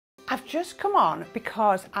I've just come on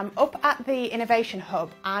because I'm up at the Innovation Hub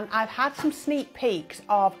and I've had some sneak peeks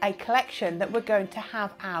of a collection that we're going to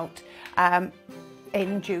have out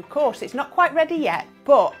in due course. It's not quite ready yet,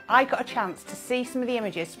 but I got a chance to see some of the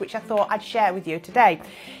images which I thought I'd share with you today.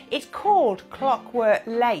 It's called Clockwork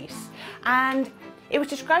Lace and it was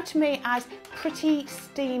described to me as pretty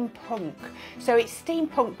steampunk. So it's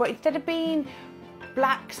steampunk, but instead of being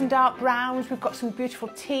blacks and dark browns, we've got some beautiful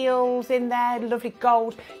teals in there, lovely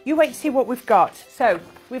gold. You wait to see what we've got. So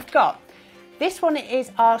we've got, this one is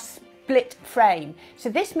our split frame. So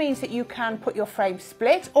this means that you can put your frame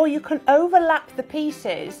split or you can overlap the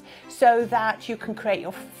pieces so that you can create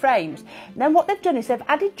your frames. Then what they've done is they've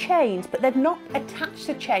added chains, but they've not attached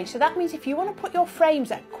the chains. So that means if you want to put your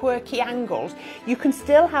frames at quirky angles, you can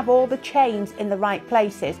still have all the chains in the right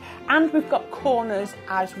places. And we've got corners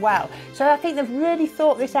as well. So I think they've really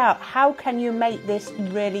thought this out. How can you make this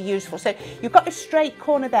really useful? So you've got a straight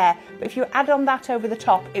corner there, but if you add on that over the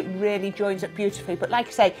top, it really joins up beautifully. But like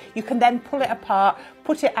I say, you can then pull it apart,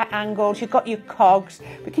 put it at angles, you've got your cogs,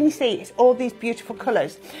 but can you see it's all these beautiful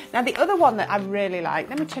colours. Now the other one that I really like,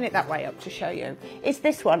 let me turn it that way up to show you, is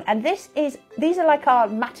this one, and these are like our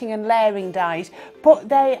matting and layering dies, but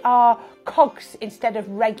they are cogs instead of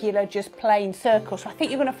regular just plain circles. So I think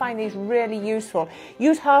you're going to find these really useful.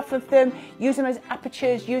 Use half of them, use them as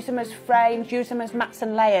apertures, use them as frames, use them as mats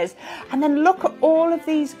and layers, and then look at all of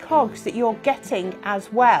these cogs that you're getting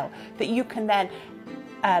as well, that you can then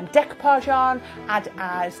decoupage on, add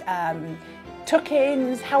as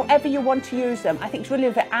tuck-ins, however you want to use them. I think it's really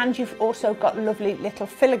lovely, and you've also got lovely little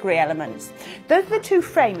filigree elements. Those are the two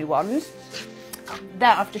framey ones.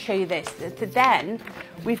 Now I have to show you this. Then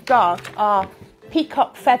we've got our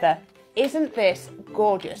peacock feather. Isn't this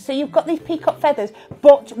gorgeous? So you've got these peacock feathers,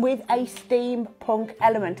 but with a steampunk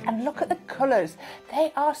element. And look at the colours;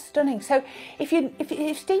 they are stunning. So if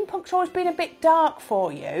steampunk's always been a bit dark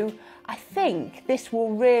for you, I think this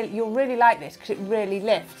will you'll really like this because it really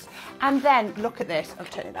lifts. And then look at this. I'm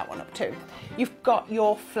turning that one up too. You've got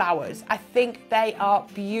your flowers. I think they are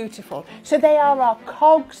beautiful. So they are our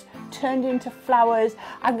cogs turned into flowers.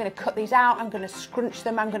 I'm going to cut these out. I'm going to scrunch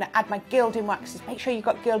them. I'm going to add my gilding waxes. Make sure you've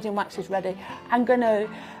got gilding waxes ready. I'm going to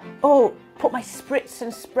put my spritz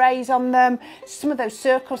and sprays on them. Some of those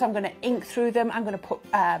circles I'm going to ink through them. I'm going to put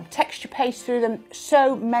texture paste through them.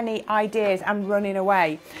 So many ideas. I'm running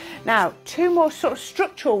away. Now, two more sort of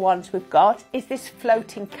structural ones we've got is this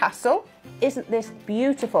floating castle. Isn't this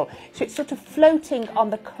beautiful? So it's sort of floating on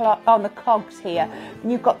the cogs here.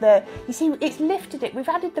 And you've got you see, it's lifted it. We've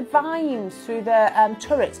added the vines through the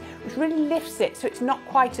turrets, which really lifts it, so it's not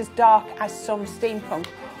quite as dark as some steampunk.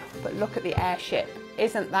 But look at the airship.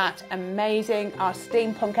 Isn't that amazing? Our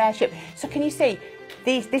steampunk airship. So can you see,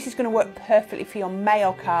 this is going to work perfectly for your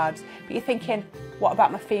male cards. But you're thinking, what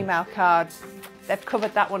about my female cards? They've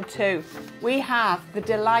covered that one too. We have the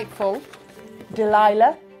delightful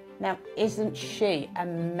Delilah. Now, isn't she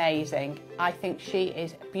amazing? I think she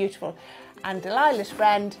is beautiful. And Delilah's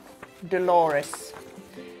friend, Dolores.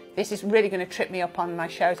 This is really going to trip me up on my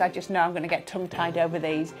shows. I just know I'm going to get tongue-tied over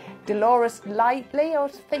these. Dolores Lightly, or I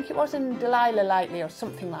think it was, and Delilah Lightly, or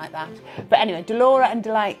something like that. But anyway, Delora and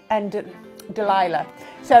Delilah.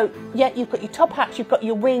 So, yeah, you've got your top hats, you've got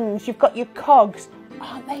your wings, you've got your cogs.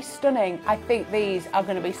 Aren't they stunning? I think these are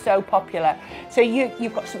going to be so popular. So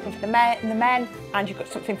you've got something for the men and you've got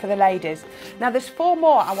something for the ladies. Now there's four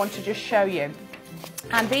more I want to just show you.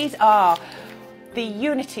 And these are the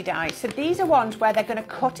Unity dies. So these are ones where they're going to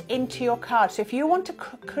cut into your cards. So if you want to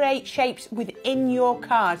create shapes within your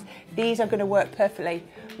cards, these are going to work perfectly.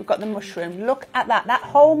 We've got the mushroom. Look at that. That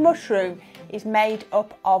whole mushroom is made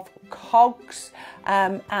up of cogs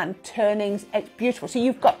and turnings. It's beautiful. So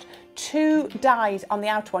you've got two dies on the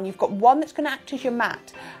outer one. You've got one that's going to act as your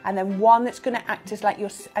mat, and then one that's going to act as like your,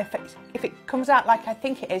 if it comes out like I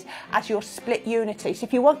think it is, as your split unity. So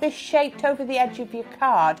if you want this shaped over the edge of your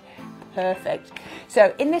card, perfect.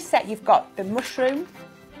 So in this set you've got the mushroom.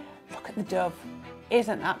 Look at the dove.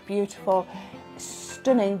 Isn't that beautiful?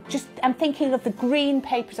 Stunning. I'm thinking of the green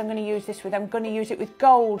papers I'm going to use this with. I'm going to use it with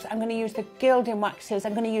golds. I'm going to use the gilding waxes.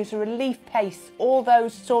 I'm going to use the relief paste. All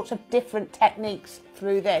those sorts of different techniques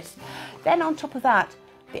through this. Then on top of that,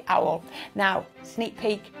 the owl. Now, sneak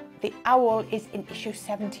peek, the owl is in issue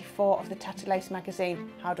 74 of the Tattered Lace magazine.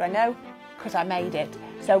 How do I know? Because I made it.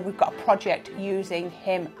 So we've got a project using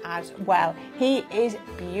him as well. He is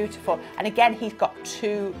beautiful. And again, he's got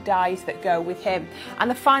two dies that go with him. And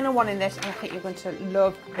the final one in this, and I think you're going to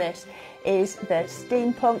love this, is the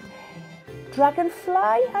steampunk dragonfly,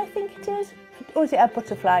 I think it is. or is it a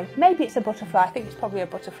butterfly? Maybe it's a butterfly. I think it's probably a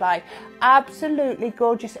butterfly. Absolutely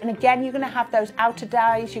gorgeous. And again, you're going to have those outer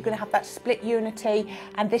dies, you're going to have that split unity,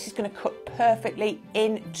 and this is going to cut perfectly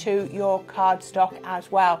into your cardstock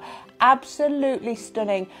as well. Absolutely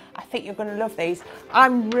stunning. I think you're going to love these.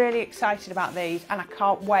 I'm really excited about these, and I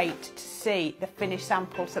can't wait to see the finished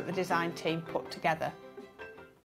samples that the design team put together.